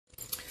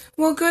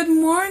Well, good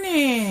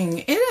morning.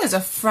 It is a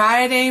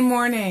Friday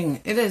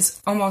morning. It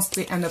is almost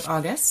the end of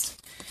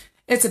August.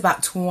 It's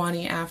about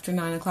 20 after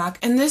 9 o'clock,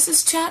 and this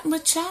is Chatting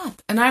with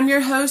Chap. And I'm your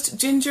host,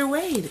 Ginger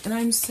Wade, and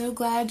I'm so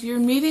glad you're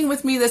meeting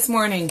with me this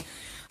morning.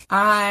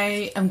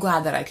 I am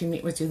glad that I can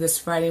meet with you this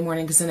Friday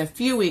morning, because in a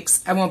few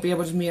weeks, I won't be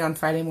able to meet on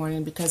Friday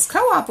morning because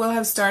co-op will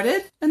have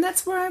started, and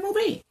that's where I will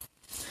be.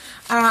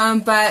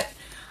 But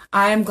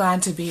I am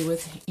glad to be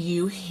with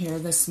you here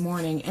this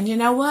morning. And you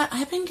know what?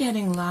 I've been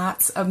getting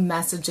lots of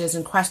messages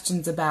and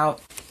questions about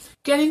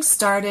getting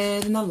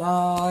started in the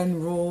law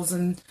and rules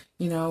and,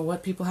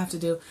 what people have to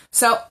do.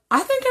 So I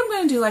think I'm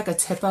going to do like a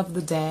tip of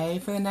the day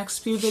for the next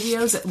few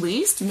videos at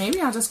least.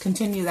 Maybe I'll just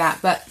continue that.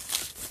 But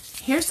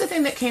here's the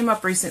thing that came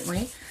up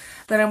recently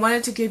that I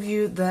wanted to give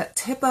you the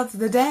tip of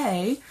the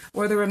day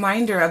or the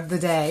reminder of the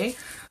day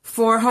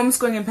for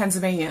homeschooling in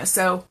Pennsylvania.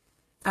 So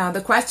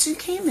the question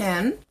came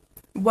in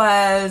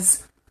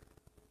was,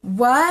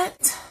 when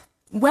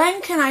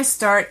can I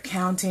start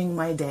counting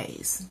my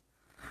days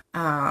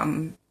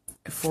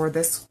for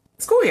this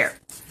school year?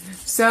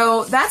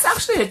 So that's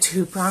actually a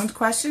two-pronged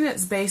question.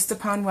 It's based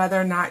upon whether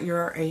or not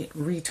you're a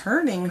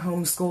returning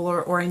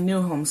homeschooler or a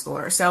new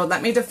homeschooler. So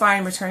let me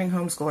define returning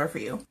homeschooler for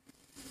you.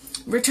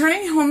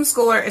 Returning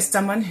homeschooler is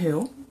someone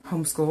who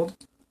homeschooled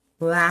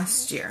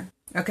last year.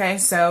 Okay,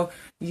 so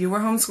you were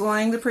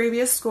homeschooling the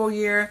previous school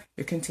year,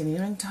 you're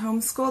continuing to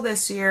homeschool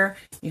this year,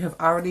 you have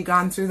already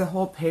gone through the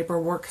whole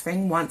paperwork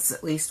thing once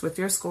at least with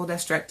your school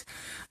district.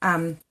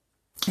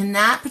 In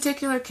that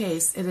particular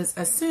case, it is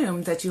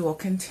assumed that you will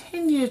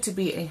continue to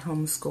be a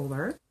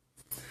homeschooler.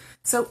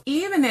 So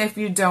even if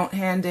you don't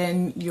hand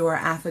in your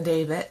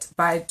affidavit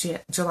by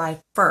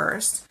July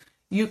 1st,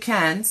 you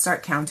can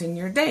start counting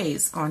your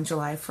days on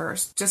July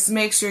 1st. Just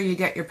make sure you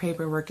get your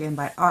paperwork in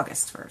by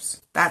August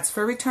 1st. That's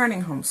for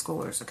returning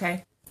homeschoolers,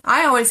 okay?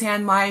 I always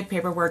hand my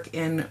paperwork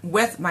in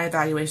with my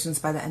evaluations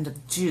by the end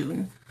of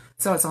June,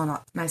 so it's on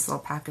a nice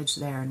little package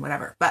there and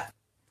whatever. But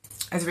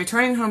as a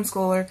returning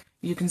homeschooler,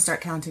 you can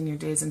start counting your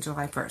days on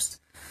July 1st.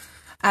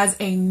 As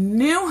a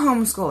new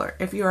homeschooler,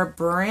 if you are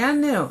brand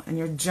new and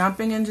you're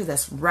jumping into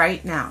this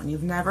right now and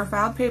you've never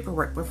filed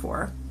paperwork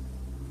before,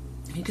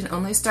 you can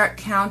only start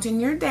counting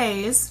your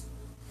days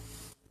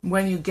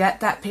when you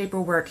get that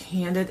paperwork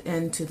handed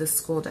into the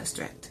school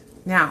district.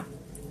 Now,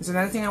 there's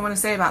another thing I want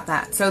to say about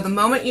that. So the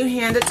moment you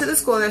hand it to the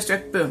school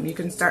district, boom, you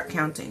can start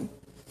counting.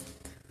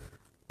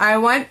 I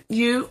want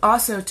you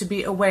also to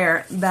be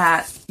aware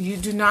that you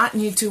do not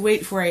need to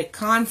wait for a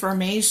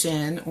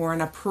confirmation or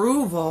an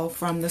approval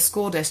from the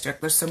school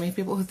district. There's so many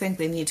people who think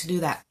they need to do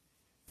that.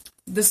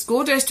 The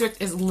school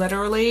district is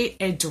literally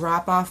a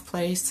drop-off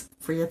place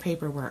for your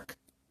paperwork.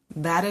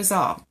 That is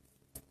all.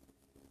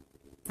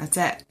 That's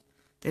it.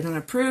 They don't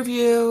approve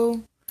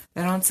you.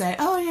 They don't say,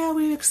 oh yeah,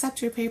 we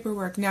accept your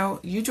paperwork. No,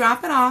 you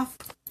drop it off.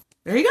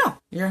 There you go.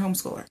 You're a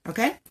homeschooler,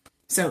 okay?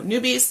 So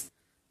newbies,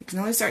 you can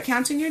only start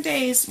counting your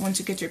days once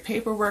you get your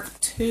paperwork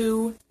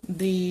to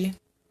the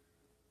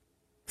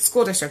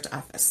school district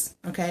office,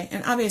 okay?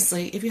 And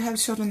obviously, if you have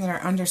children that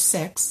are under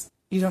 6,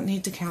 you don't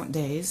need to count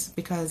days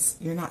because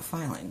you're not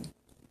filing.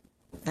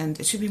 And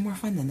it should be more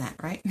fun than that,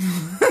 right?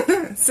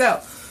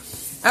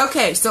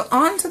 Okay, so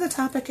on to the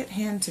topic at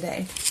hand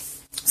today.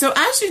 So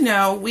as you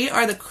know, we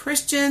are the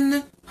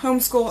Christian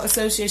Homeschool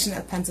Association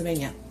of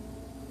Pennsylvania.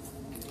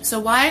 So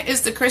why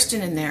is the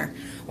Christian in there?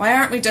 Why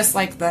aren't we just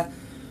like the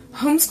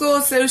Homeschool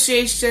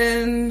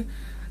Association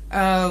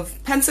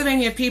of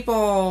Pennsylvania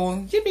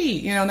people?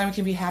 Yippee! Then we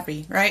can be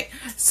happy, right?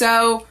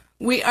 So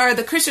we are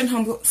the Christian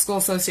Homeschool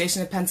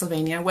Association of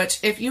Pennsylvania, which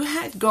if you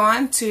had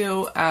gone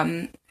to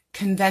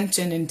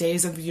convention in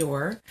days of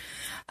yore,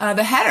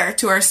 the header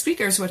to our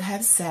speakers would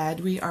have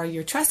said, we are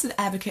your trusted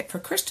advocate for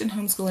Christian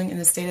homeschooling in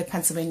the state of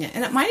Pennsylvania.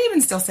 And it might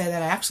even still say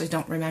that. I actually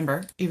don't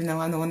remember, even though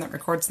I'm the one that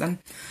records them.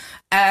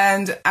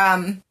 And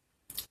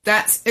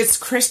it's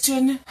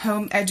Christian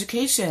home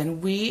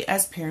education. We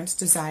as parents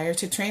desire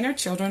to train our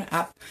children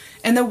up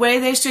in the way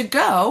they should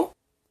go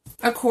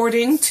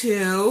according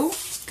to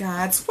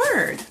God's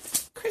word.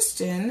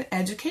 Christian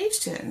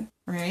education,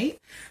 right?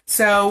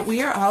 So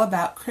we are all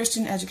about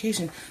Christian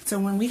education. So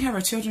when we have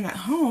our children at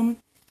home,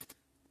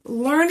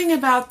 learning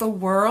about the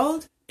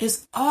world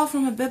is all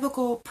from a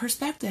biblical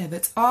perspective.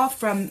 It's all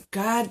from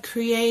God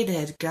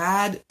created.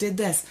 God did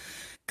this.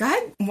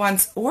 God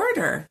wants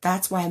order.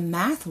 That's why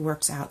math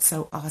works out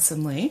so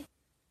awesomely.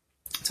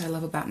 That's what I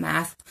love about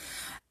math.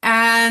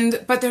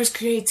 But there's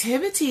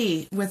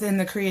creativity within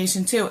the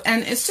creation too.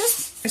 And it's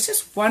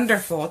just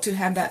wonderful to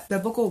have that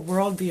biblical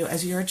worldview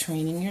as you're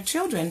training your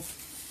children.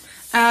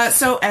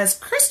 So as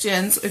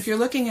Christians, if you're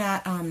looking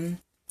at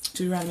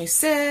Deuteronomy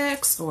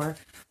 6 or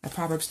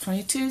Proverbs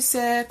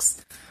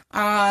 22:6,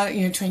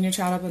 train your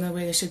child up in the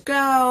way they should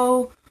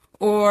go,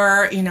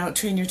 or,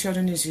 train your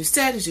children as you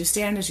sit, as you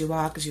stand, as you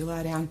walk, as you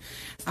lie down.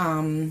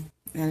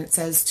 And it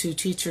says to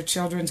teach your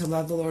children to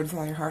love the Lord with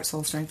all your heart,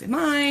 soul, strength, and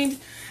mind.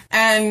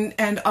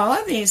 And all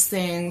of these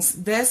things,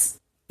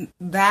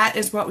 that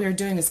is what we are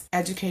doing as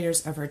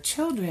educators of our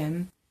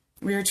children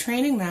We are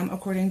training them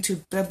according to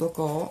a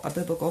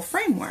biblical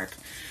framework.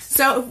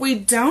 So if we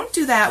don't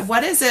do that,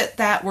 what is it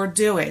that we're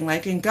doing?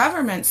 Like in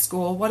government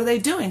school, what are they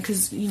doing?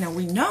 Because, we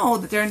know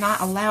that they're not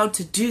allowed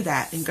to do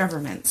that in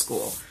government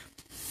school.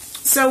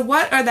 So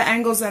what are the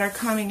angles that are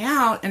coming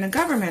out in a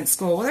government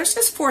school? Well, there's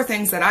just 4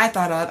 things that I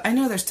thought of. I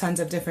know there's tons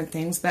of different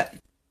things, but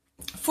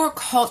 4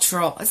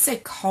 let's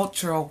say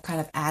cultural kind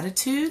of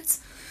attitudes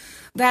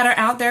that are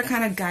out there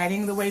kind of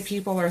guiding the way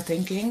people are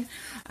thinking.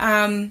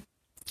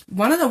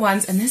 One of the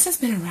ones, and this has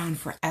been around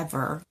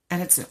forever,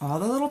 and it's in all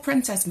the little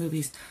princess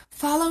movies,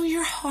 follow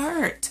your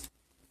heart.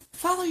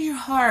 Follow your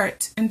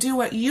heart and do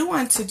what you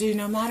want to do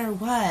no matter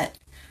what.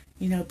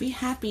 Be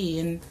happy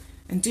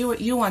and do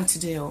what you want to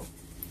do.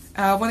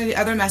 One of the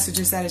other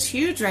messages that is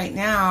huge right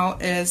now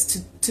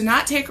is to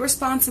not take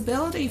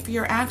responsibility for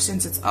your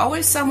actions. It's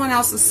always someone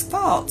else's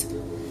fault.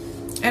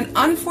 And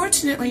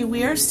unfortunately,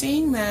 we are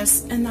seeing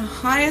this in the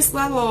highest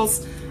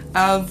levels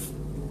of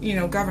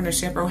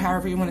governorship, or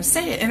however you want to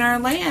say it, in our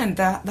land.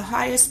 The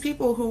highest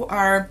people who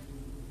are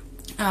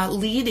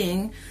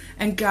leading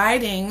and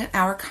guiding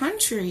our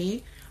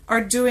country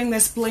are doing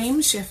this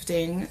blame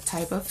shifting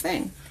type of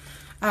thing.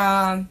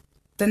 The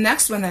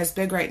next one that's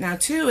big right now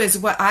too is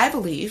what I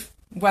believe,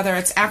 whether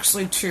it's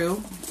actually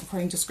true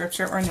according to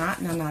scripture or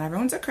not. Now, not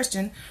everyone's a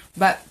Christian,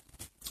 but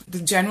the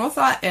general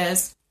thought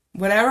is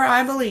whatever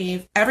I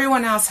believe,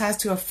 everyone else has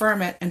to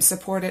affirm it and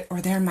support it,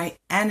 or they're my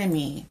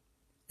enemy.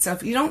 So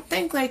if you don't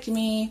think like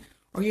me,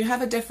 or you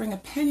have a differing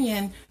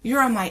opinion,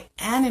 you're my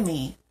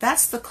enemy.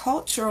 That's the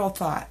cultural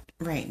thought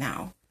right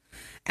now.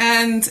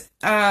 And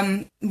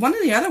one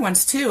of the other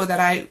ones too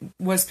that I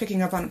was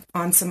picking up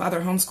on some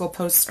other homeschool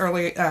posts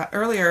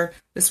earlier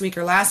this week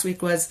or last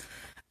week was,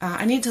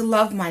 I need to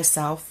love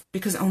myself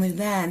because only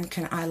then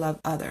can I love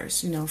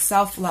others.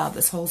 Self-love,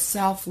 this whole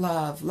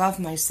self-love, love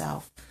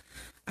myself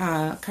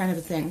kind of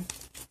a thing.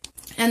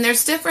 And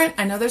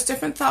I know there's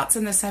different thoughts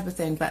in this type of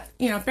thing, but,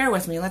 bear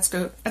with me. Let's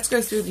go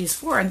through these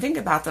 4 and think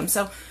about them.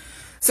 So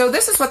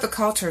this is what the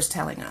culture is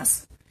telling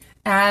us.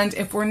 And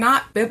if we're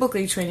not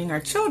biblically training our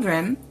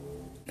children,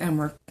 and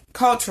we're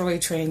culturally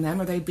training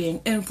them, are they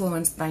being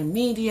influenced by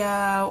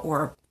media,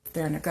 or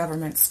they're in a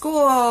government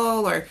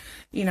school, or,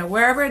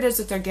 wherever it is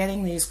that they're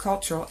getting these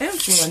cultural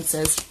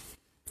influences,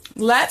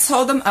 let's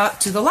hold them up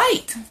to the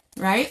light,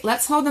 right?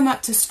 Let's hold them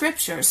up to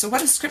Scripture. So what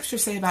does Scripture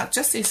say about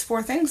just these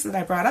 4 things that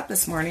I brought up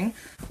this morning?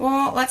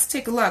 Well, let's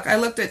take a look. I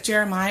looked at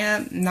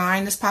Jeremiah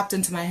 9. This popped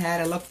into my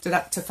head. I looked it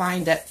up to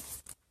find it.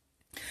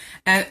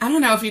 And I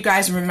don't know if you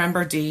guys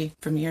remember Dee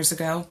from years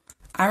ago.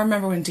 I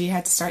remember when Dee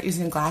had to start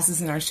using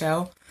glasses in our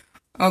show.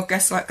 Oh,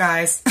 guess what,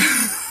 guys?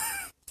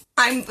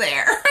 I'm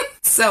there.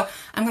 So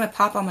I'm going to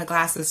pop on my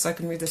glasses so I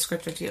can read the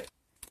Scripture to you.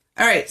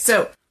 All right,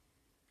 so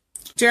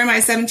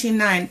Jeremiah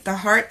 17:9, the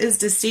heart is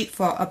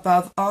deceitful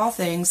above all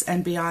things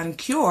and beyond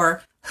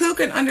cure. Who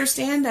can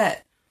understand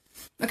it?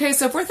 Okay,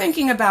 so if we're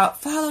thinking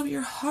about follow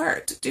your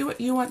heart, do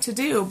what you want to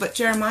do, but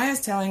Jeremiah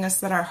is telling us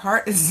that our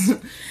heart is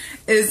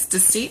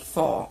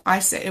deceitful. I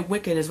say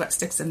wicked is what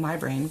sticks in my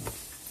brain.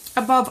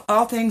 Above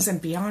all things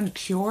and beyond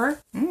cure?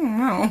 I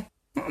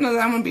don't know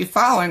that I'm going to be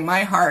following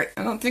my heart.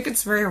 I don't think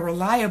it's very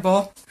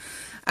reliable.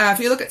 If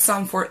you look at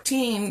Psalm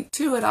 14,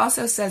 too, it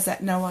also says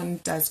that no one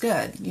does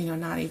good,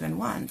 not even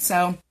one.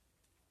 So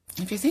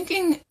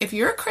if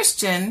you're a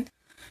Christian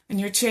and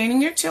you're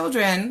training your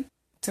children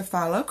to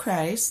follow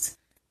Christ,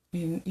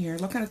 you're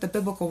looking at the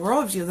biblical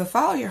worldview, the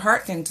follow your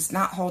heart thing does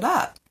not hold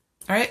up.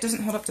 All right, it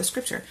doesn't hold up to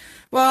Scripture.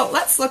 Well,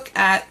 let's look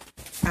at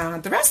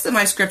the rest of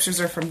my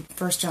scriptures are from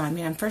 1 John.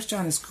 Man, 1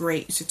 John is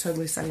great. You should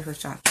totally study 1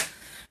 John.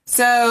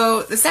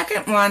 So the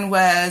second one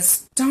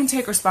was, don't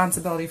take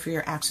responsibility for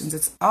your actions.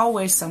 It's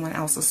always someone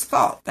else's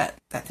fault that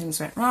things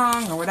went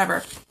wrong or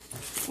whatever.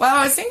 Well,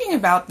 I was thinking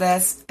about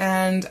this,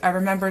 and I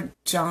remembered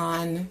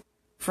 1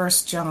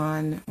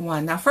 John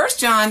 1. Now, 1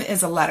 John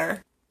is a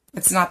letter.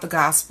 It's not the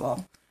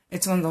gospel.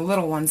 It's one of the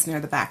little ones near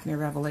the back, near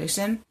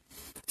Revelation.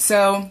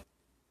 So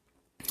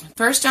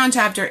 1 John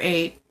chapter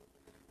 8,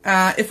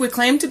 if we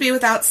claim to be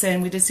without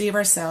sin, we deceive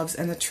ourselves,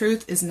 and the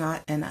truth is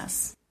not in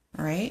us.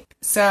 All right?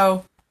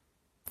 So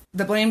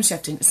the blame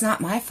shifting, it's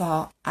not my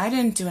fault. I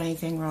didn't do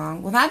anything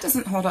wrong. Well, that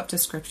doesn't hold up to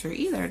Scripture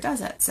either,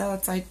 does it? So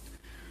it's like,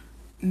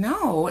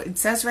 no, it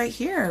says right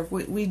here,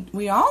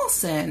 we all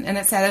sin. And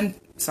it said in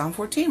Psalm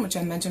 14, which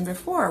I mentioned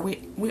before,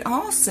 we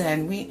all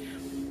sin.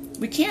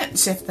 We can't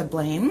shift the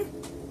blame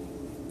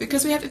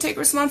because we have to take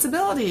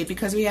responsibility,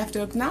 because we have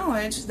to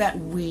acknowledge that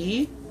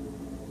we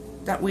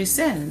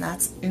sin. And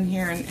that's in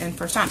here in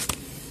 1 John.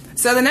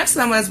 So the next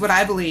one was what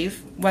I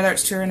believe, whether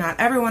it's true or not.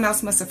 Everyone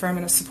else must affirm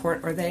and support,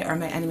 or they are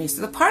my enemies.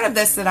 So the part of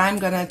this that I'm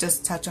going to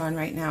just touch on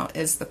right now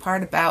is the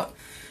part about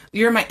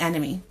you're my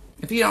enemy.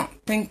 If you don't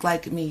think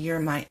like me, you're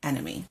my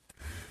enemy.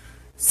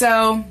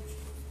 So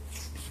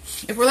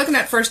if we're looking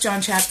at 1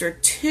 John chapter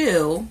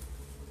 2,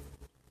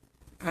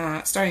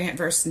 starting at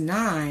verse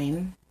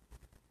 9,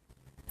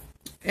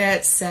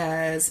 it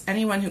says,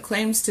 anyone who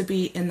claims to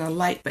be in the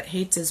light but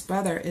hates his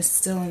brother is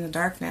still in the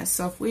darkness.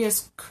 So if we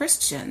as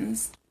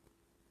Christians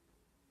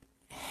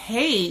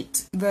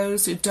hate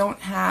those who don't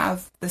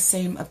have the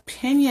same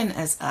opinion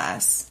as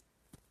us,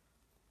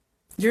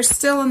 you're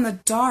still in the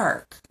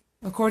dark,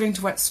 according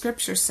to what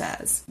Scripture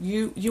says.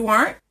 You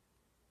aren't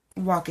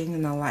walking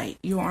in the light.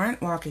 You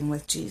aren't walking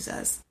with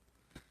Jesus.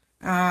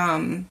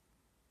 And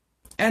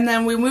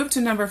then we move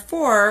to number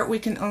 4. We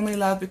can only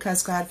love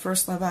because God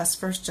first loved us.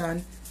 1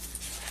 John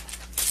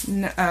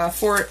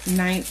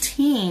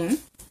 4:19.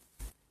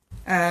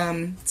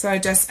 So I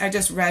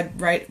just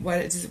read right what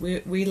it is.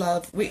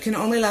 We can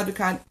only love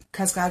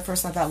because God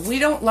first loved us. We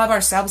don't love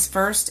ourselves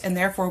first, and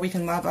therefore we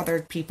can love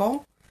other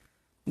people.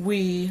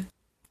 We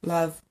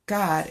love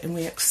God, and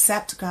we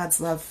accept God's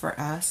love for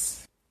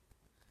us,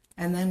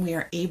 and then we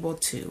are able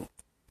to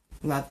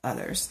love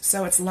others.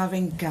 So it's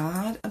loving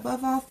God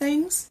above all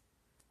things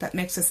that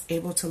makes us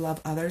able to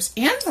love others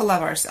and to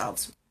love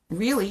ourselves,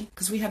 really,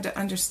 because we have to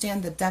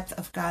understand the depth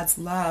of God's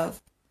love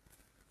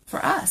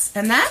for us.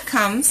 And that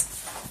comes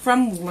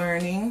from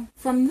learning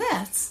from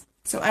this.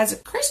 So as a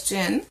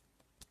Christian,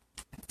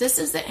 this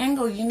is the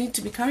angle you need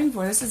to be coming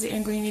for. This is the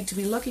angle you need to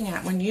be looking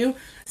at. When you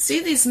see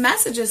these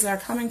messages that are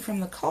coming from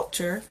the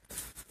culture,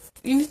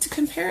 you need to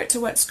compare it to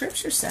what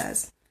Scripture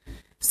says.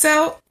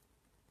 So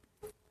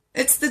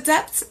it's the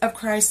depth of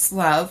Christ's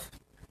love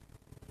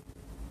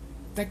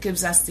that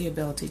gives us the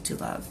ability to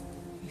love.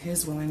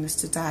 His willingness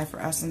to die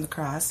for us on the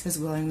cross, his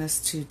willingness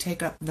to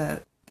take up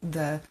the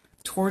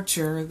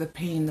torture, the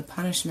pain, the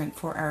punishment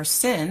for our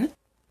sin.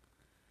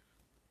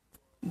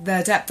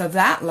 The depth of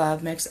that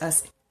love makes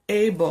us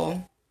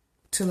able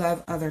to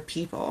love other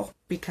people,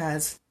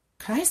 because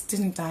Christ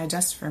didn't die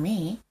just for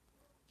me.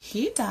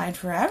 He died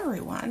for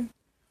everyone.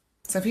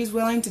 So if he's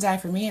willing to die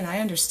for me and I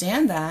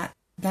understand that,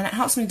 then it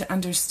helps me to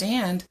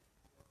understand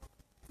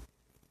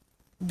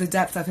the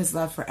depth of his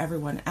love for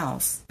everyone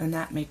else. And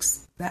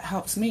that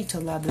helps me to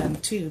love them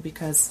too,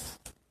 because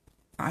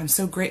I'm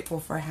so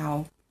grateful for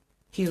how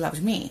he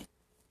loved me.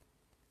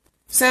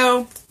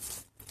 So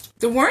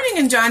the warning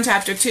in John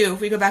chapter 2,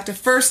 if we go back to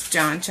 1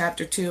 John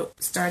chapter 2,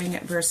 starting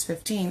at verse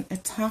 15,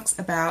 it talks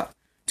about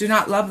do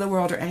not love the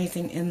world or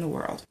anything in the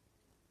world.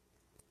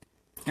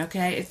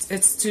 Okay,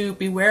 it's to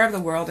beware of the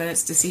world and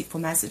its deceitful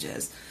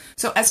messages.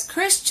 So as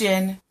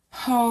Christian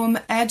home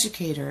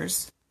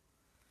educators,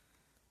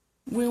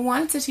 we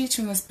want to teach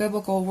from this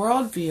biblical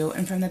worldview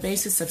and from the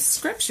basis of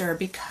Scripture,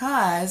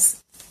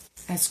 because,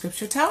 as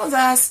Scripture tells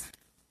us,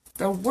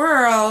 the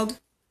world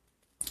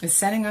is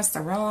sending us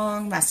the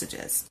wrong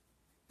messages.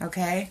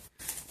 Okay?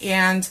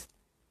 And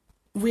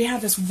we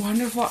have this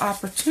wonderful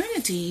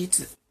opportunity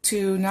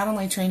to not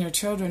only train your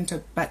children,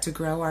 but to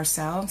grow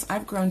ourselves.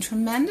 I've grown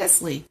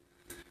tremendously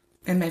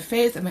in my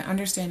faith and my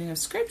understanding of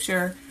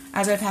Scripture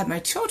as I've had my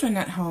children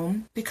at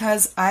home,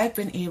 because I've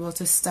been able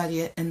to study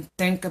it and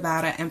think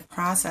about it and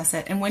process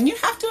it. And when you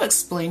have to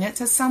explain it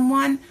to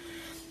someone,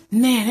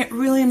 man, it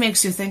really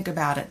makes you think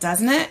about it,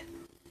 doesn't it?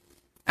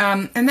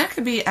 And that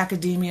could be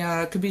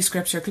academia, it could be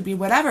Scripture, it could be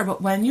whatever.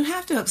 But when you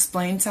have to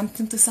explain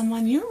something to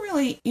someone,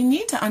 you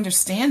need to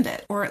understand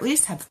it, or at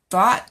least have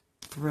thought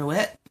through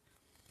it.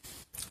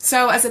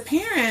 So as a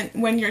parent,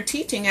 when you're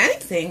teaching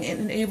anything, it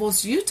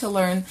enables you to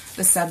learn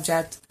the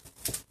subject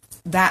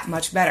that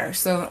much better.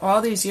 So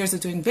all these years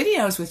of doing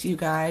videos with you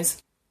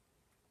guys,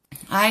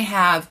 I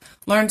have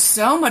learned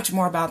so much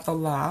more about the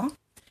law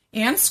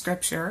and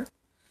Scripture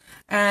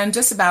and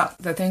just about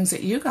the things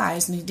that you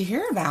guys need to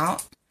hear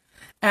about.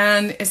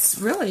 And it's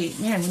really,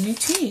 man, when you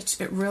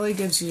teach, it really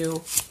gives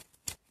you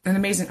an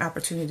amazing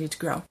opportunity to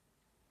grow.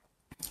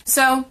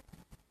 So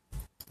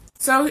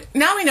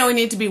now we know we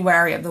need to be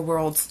wary of the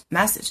world's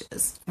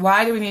messages.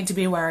 Why do we need to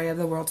be wary of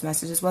the world's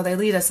messages? Well, they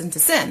lead us into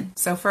sin.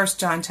 So 1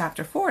 John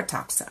chapter 4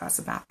 talks to us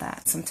about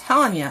that. So I'm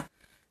telling you,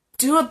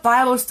 do a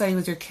Bible study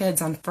with your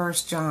kids on 1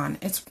 John.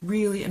 It's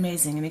really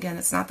amazing. And again,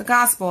 it's not the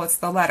gospel, it's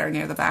the letter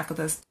near the back of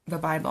the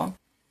Bible.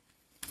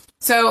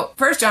 So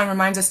 1 John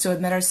reminds us to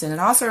admit our sin. It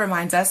also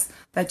reminds us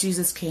that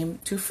Jesus came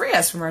to free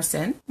us from our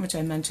sin, which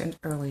I mentioned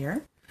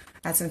earlier.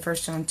 That's in 1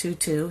 John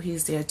 2:2.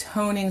 He's the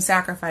atoning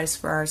sacrifice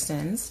for our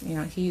sins. You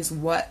know, he's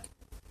what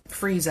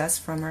frees us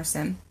from our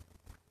sin.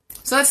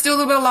 So let's do a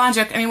little bit of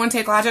logic. Anyone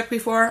take logic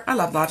before? I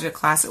love logic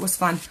class. It was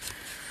fun.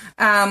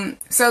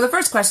 So the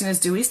first question is,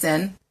 do we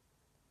sin?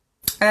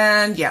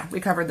 And yeah, we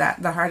covered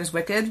that. The heart is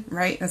wicked,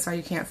 right? That's why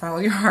you can't follow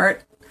your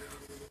heart.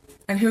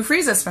 And who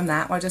frees us from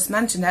that? Well, I just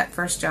mentioned it.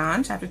 1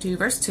 John chapter 2,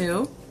 verse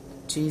 2.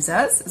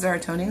 Jesus is our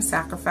atoning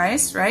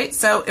sacrifice, right?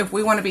 So if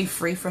we want to be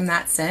free from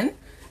that sin,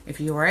 if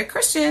you are a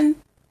Christian,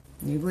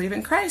 you believe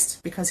in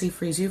Christ because he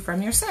frees you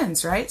from your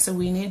sins, right? So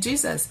we need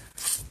Jesus.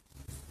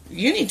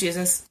 You need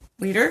Jesus,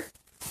 leader,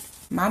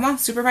 mama,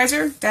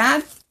 supervisor,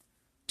 dad.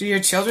 Do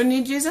your children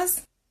need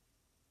Jesus?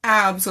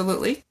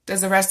 Absolutely.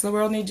 Does the rest of the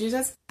world need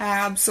Jesus?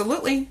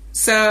 Absolutely.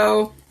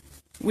 So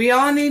we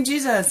all need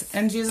Jesus,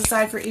 and Jesus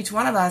died for each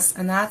one of us,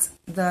 and that's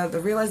the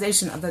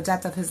realization of the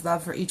depth of his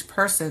love for each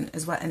person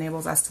is what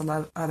enables us to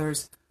love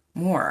others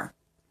more.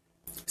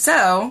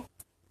 So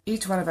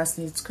each one of us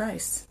needs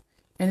Christ.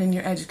 And in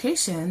your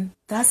education,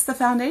 that's the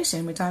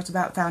foundation. We talked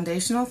about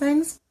foundational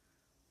things.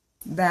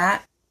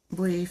 That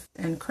belief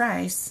in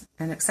Christ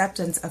and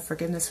acceptance of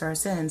forgiveness for our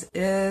sins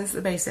is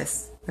the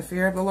basis. The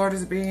fear of the Lord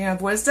is the beginning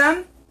of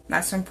wisdom.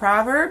 That's from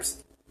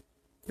Proverbs.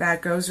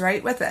 That goes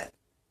right with it.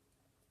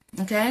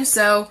 Okay,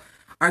 so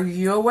are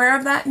you aware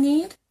of that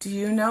need? Do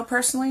you know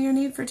personally your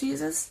need for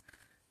Jesus?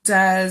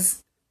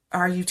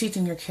 Are you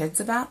teaching your kids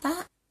about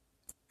that?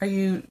 Are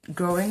you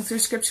going through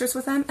scriptures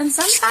with them? And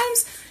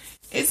sometimes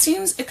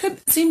it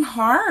could seem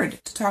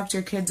hard to talk to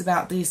your kids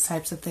about these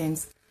types of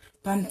things.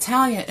 But I'm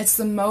telling you, it's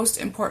the most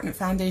important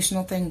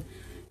foundational thing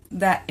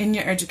that in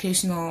your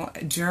educational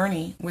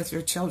journey with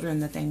your children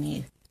that they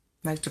need.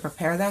 Like to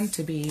prepare them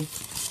to be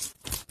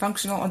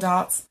functional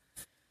adults.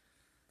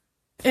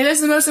 It is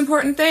the most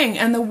important thing.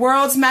 And the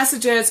world's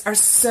messages are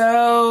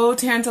so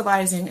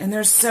tantalizing and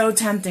they're so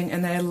tempting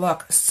and they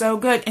look so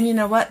good. And you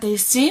know what? They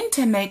seem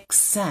to make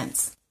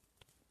sense.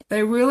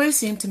 They really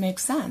seem to make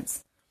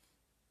sense.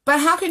 But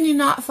how can you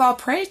not fall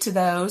prey to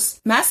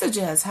those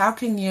messages? How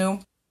can you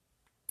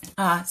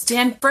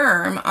stand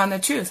firm on the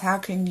truth? How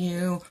can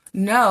you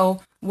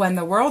know when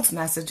the world's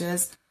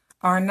messages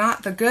are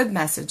not the good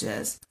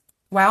messages?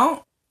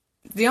 Well,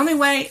 the only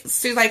way,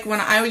 see, like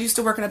when I used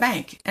to work at a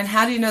bank, and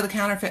how do you know the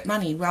counterfeit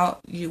money? Well,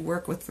 you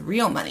work with the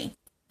real money,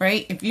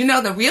 right? If you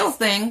know the real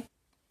thing,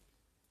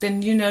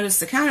 then you notice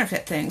the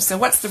counterfeit thing. So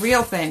what's the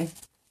real thing?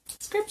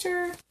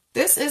 Scripture.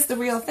 This is the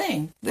real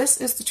thing. This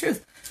is the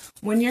truth.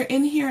 When you're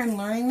in here and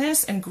learning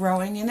this and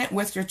growing in it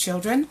with your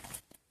children,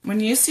 when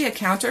you see a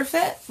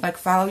counterfeit, like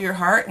follow your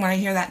heart, when I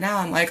hear that now,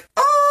 I'm like,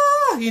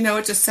 oh,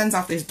 it just sends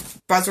off these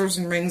buzzers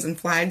and rings and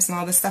flags and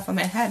all this stuff on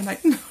my head. I'm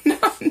like,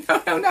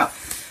 no.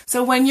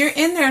 So when you're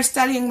in there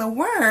studying the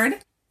Word,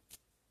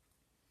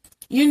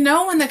 you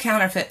know when the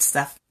counterfeit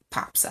stuff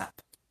pops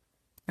up.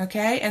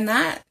 Okay? And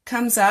that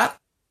comes up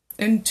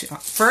in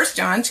 1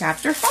 John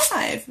chapter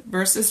 5,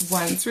 verses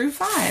 1 through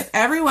 5.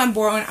 Everyone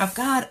born of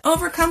God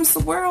overcomes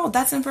the world.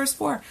 That's in verse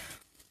 4.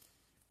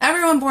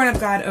 Everyone born of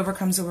God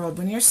overcomes the world.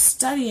 When you're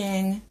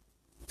studying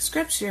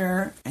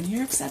Scripture and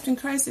you're accepting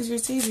Christ as your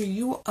Savior,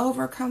 you will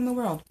overcome the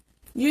world.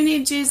 You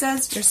need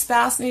Jesus. Your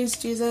spouse needs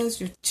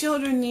Jesus. Your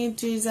children need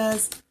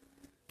Jesus.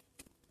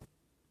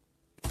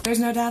 There's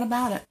no doubt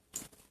about it.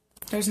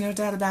 There's no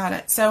doubt about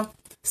it. So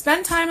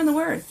spend time in the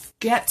Word.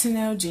 Get to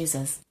know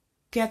Jesus.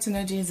 Get to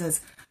know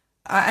Jesus.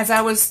 As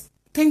I was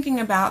thinking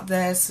about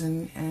this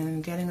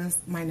and getting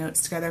my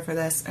notes together for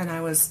this, and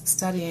I was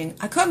studying,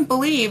 I couldn't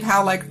believe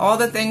how all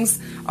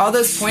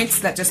those points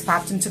that just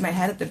popped into my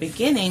head at the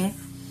beginning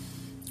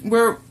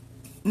were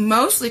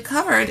mostly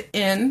covered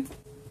in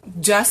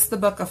just the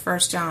book of 1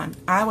 John.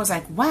 I was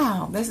like,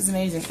 wow, this is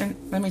amazing.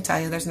 And let me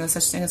tell you, there's no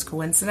such thing as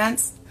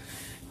coincidence.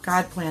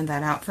 God planned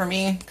that out for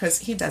me because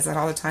he does that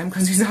all the time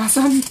because he's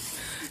awesome.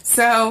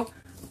 So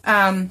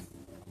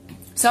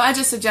I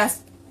just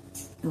suggest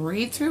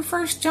read through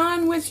 1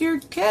 John with your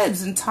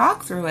kids and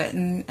talk through it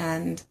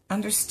and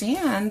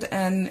understand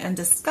and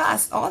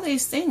discuss all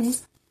these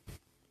things.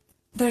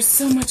 There's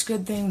so much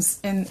good things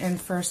in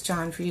 1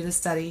 John for you to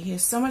study. He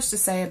has so much to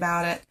say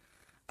about it,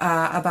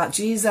 about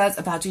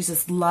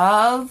Jesus'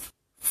 love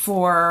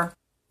for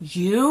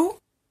you,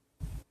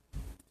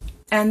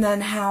 and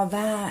then how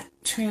that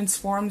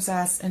transforms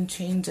us and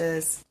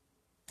changes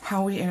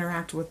how we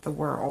interact with the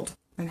world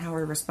and how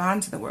we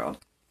respond to the world.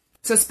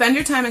 So spend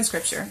your time in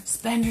Scripture.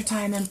 Spend your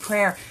time in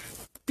prayer.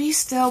 Be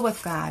still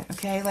with God,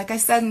 okay? Like I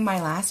said in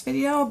my last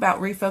video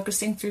about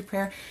refocusing through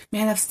prayer,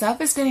 man, if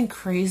stuff is getting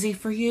crazy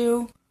for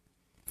you,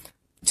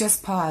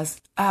 just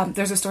pause.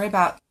 There's a story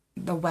about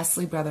the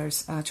Wesley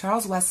brothers,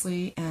 Charles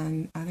Wesley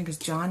and I think it's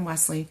John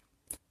Wesley.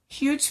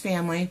 Huge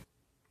family.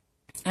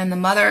 And the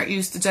mother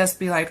used to just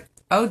be like,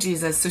 oh,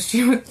 Jesus. So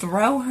she would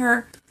throw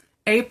her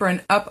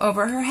apron up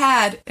over her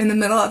head in the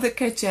middle of the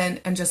kitchen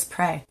and just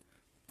pray.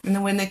 And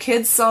then when the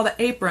kids saw the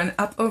apron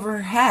up over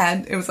her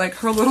head, it was like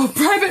her little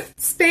private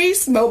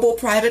space, mobile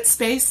private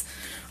space.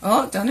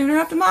 Oh, don't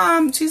interrupt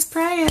Mom. She's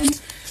praying.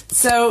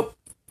 So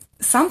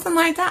something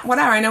like that.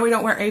 Whatever. I know we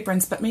don't wear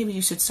aprons, but maybe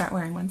you should start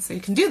wearing one so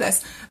you can do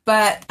this.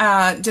 But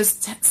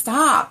just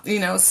stop.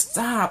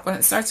 Stop. When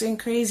it starts getting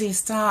crazy,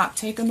 stop.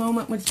 Take a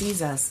moment with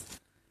Jesus.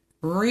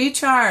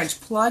 Recharge.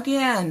 Plug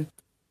in.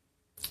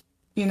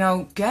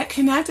 Get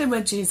connected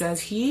with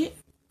Jesus. He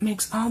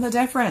makes all the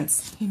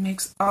difference. He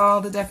makes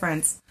all the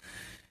difference.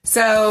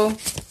 So,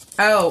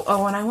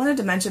 and I wanted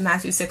to mention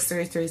Matthew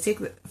 6:33. Seek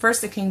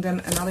first the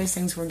kingdom, and all these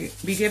things will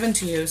be given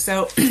to you.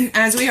 So,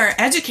 as we are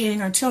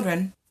educating our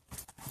children,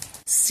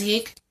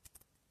 seek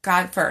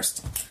God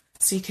first.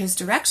 Seek His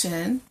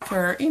direction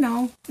for,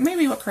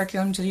 maybe what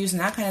curriculum to use and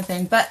that kind of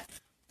thing. But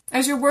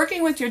as you're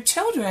working with your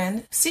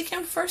children, seek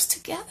Him first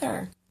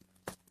together.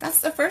 That's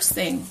the first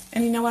thing.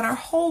 And you know what? Our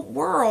whole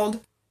world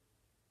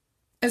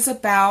is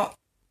about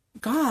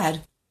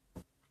God.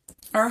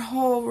 Our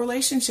whole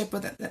relationship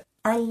with it,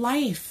 our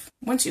life.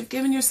 Once you've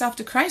given yourself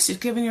to Christ, you've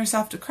given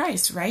yourself to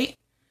Christ, right?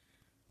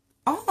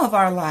 All of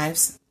our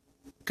lives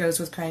goes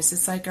with Christ.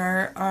 It's like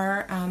our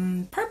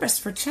purpose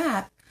for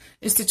CHAP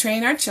is to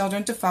train our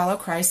children to follow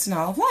Christ in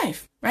all of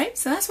life, right?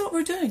 So that's what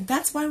we're doing.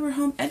 That's why we're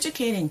home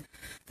educating.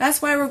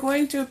 That's why we're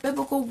going through a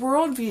biblical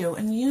worldview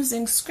and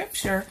using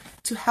scripture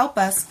to help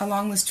us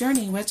along this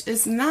journey, which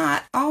is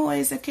not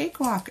always a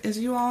cakewalk, as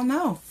you all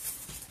know.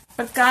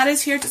 But God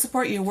is here to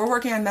support you. We're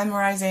working on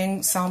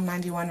memorizing Psalm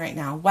 91 right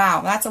now.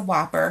 Wow, that's a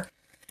whopper.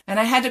 And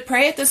I had to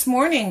pray it this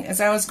morning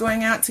as I was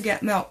going out to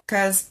get milk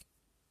because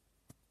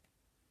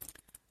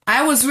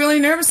I was really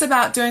nervous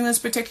about doing this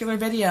particular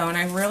video. And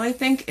I really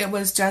think it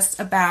was just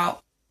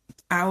about,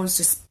 I was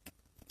just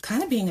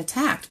kind of being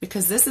attacked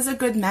because this is a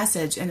good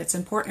message and it's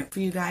important for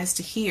you guys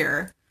to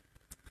hear.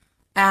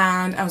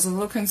 And I was a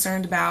little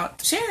concerned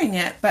about sharing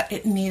it, but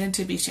it needed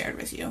to be shared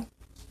with you.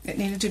 It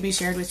needed to be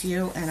shared with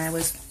you. And I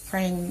was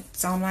praying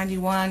Psalm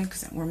 91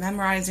 because we're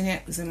memorizing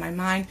it. It was in my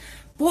mind.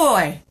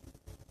 Boy,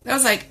 that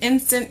was like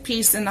instant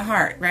peace in the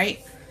heart, right?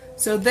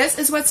 So this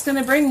is what's going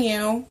to bring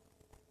you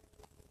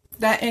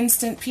that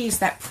instant peace,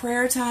 that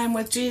prayer time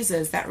with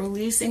Jesus, that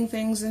releasing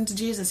things into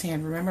Jesus'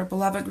 hand. Remember,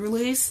 beloved,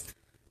 release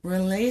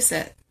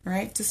it,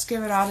 right? Just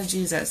give it all to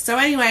Jesus. So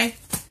anyway,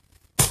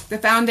 the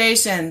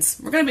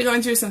foundations. We're going to be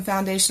going through some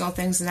foundational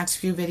things in the next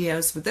few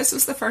videos, but this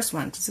was the first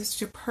one because this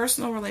is your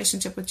personal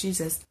relationship with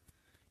Jesus,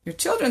 your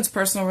children's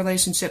personal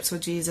relationships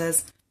with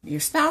Jesus, your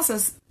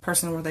spouse's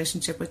personal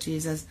relationship with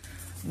Jesus.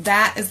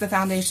 That is the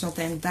foundational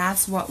thing.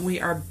 That's what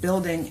we are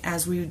building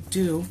as we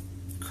do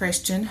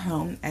Christian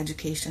home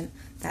education.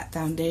 That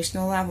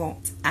foundational level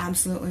is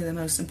absolutely the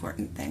most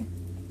important thing.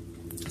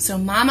 So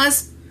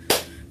mamas,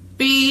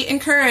 be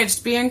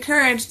encouraged. Be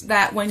encouraged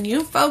that when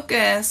you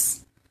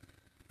focus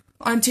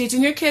on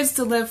teaching your kids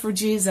to live for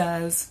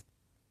Jesus,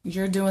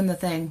 you're doing the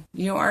thing.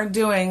 You are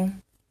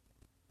doing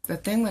the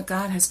thing that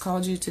God has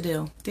called you to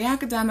do. The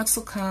academics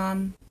will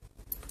come.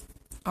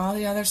 All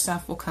the other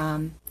stuff will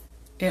come.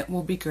 It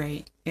will be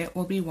great. It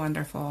will be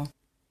wonderful.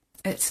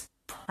 It's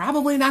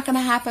probably not going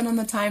to happen on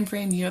the time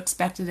frame you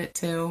expected it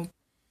to.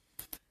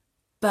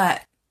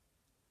 But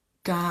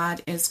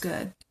God is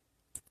good.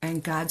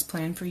 And God's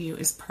plan for you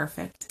is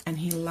perfect. And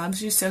He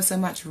loves you so, so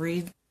much.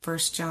 Read 1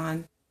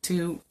 John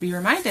to be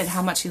reminded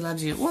how much He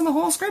loves you. Well, the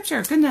whole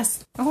scripture,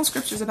 goodness. The whole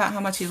scripture is about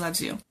how much He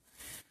loves you.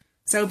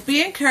 So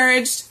be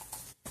encouraged.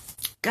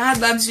 God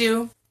loves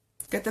you.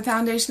 Get the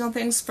foundational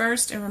things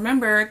first. And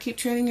remember, keep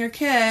training your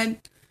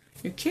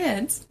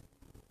kids,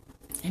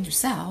 and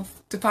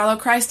yourself to follow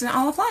Christ in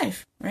all of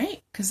life,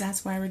 right? Because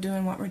that's why we're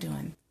doing what we're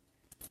doing.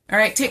 All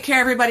right, take care,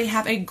 everybody.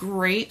 Have a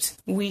great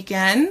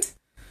weekend.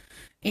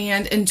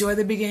 And enjoy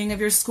the beginning of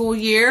your school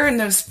year and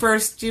those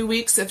first few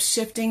weeks of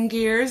shifting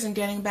gears and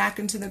getting back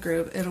into the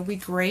groove. It'll be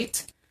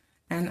great.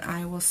 And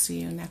I will see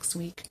you next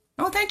week.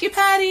 Oh, thank you,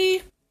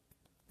 Patty.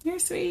 You're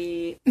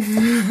sweet.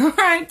 All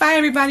right. Bye,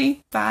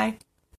 everybody. Bye.